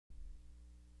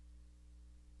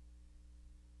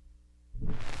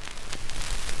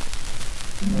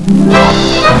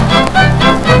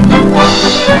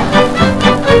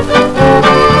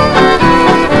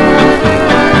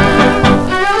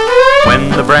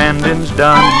branding's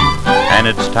done and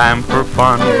it's time for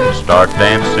fun, start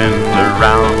dancing the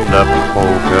Roundup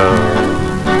polka.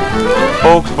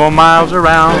 Folks for miles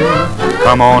around,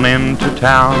 come on into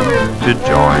town to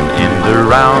join in the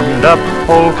Roundup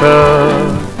polka.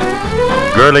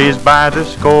 Girlies by the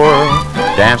score,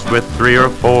 dance with 3 or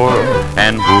 4,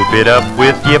 and whoop it up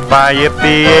with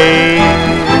yippee-yippee-yay.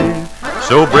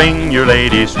 So bring your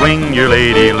lady, swing your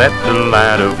lady, let the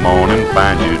light of morning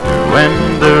find you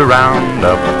doing the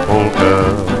Roundup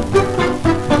polka.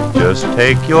 Just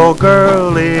take your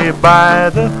girlie by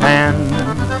the hand,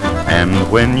 and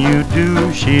when you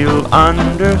do she'll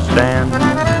understand.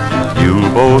 You'll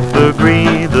both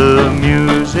agree the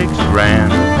music's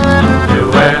grand.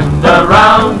 Doing the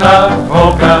Roundup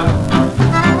polka.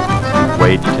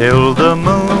 Wait till the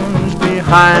moon's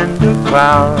behind a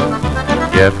cloud,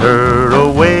 get her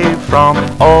away from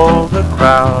all the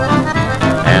crowd,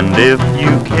 and if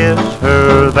you kiss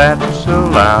her that's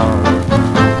allowed.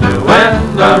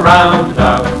 Doing the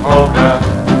Roundup polka.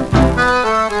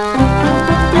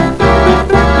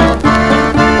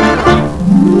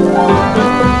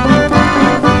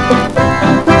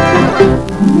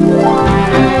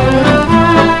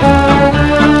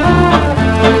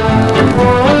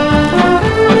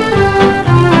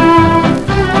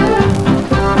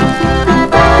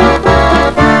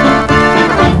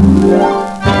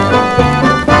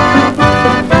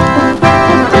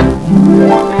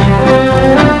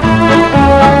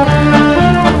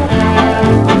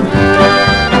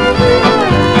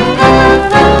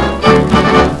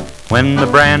 When the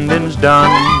branding's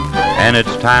done and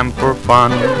it's time for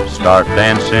fun, start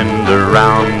dancing the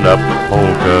Roundup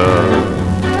polka.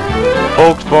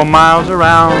 Folks for miles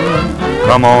around,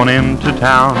 come on into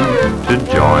town to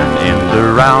join in the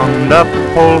Roundup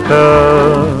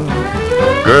polka.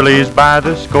 Girlies by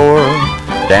the score,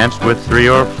 dance with 3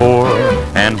 or 4,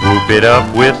 and whoop it up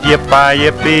with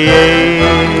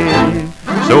yippee-yippee-yay.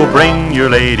 So bring your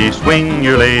lady, swing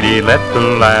your lady, let the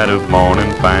light of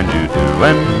morning find you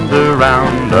doing the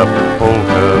Roundup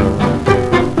polka.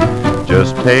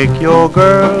 Just take your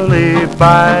girlie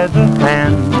by the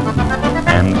hand,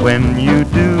 and when you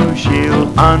do she'll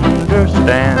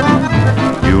understand.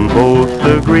 You'll both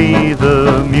agree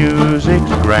the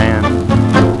music's grand.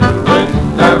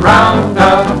 Doing the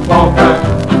Roundup polka.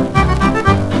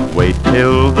 Wait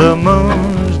till the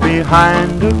moon's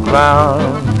behind a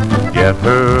cloud, get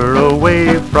her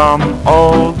away from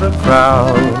all the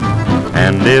crowd,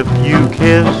 and if you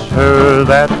kiss her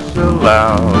that's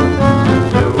allowed.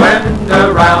 Doing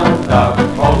the Roundup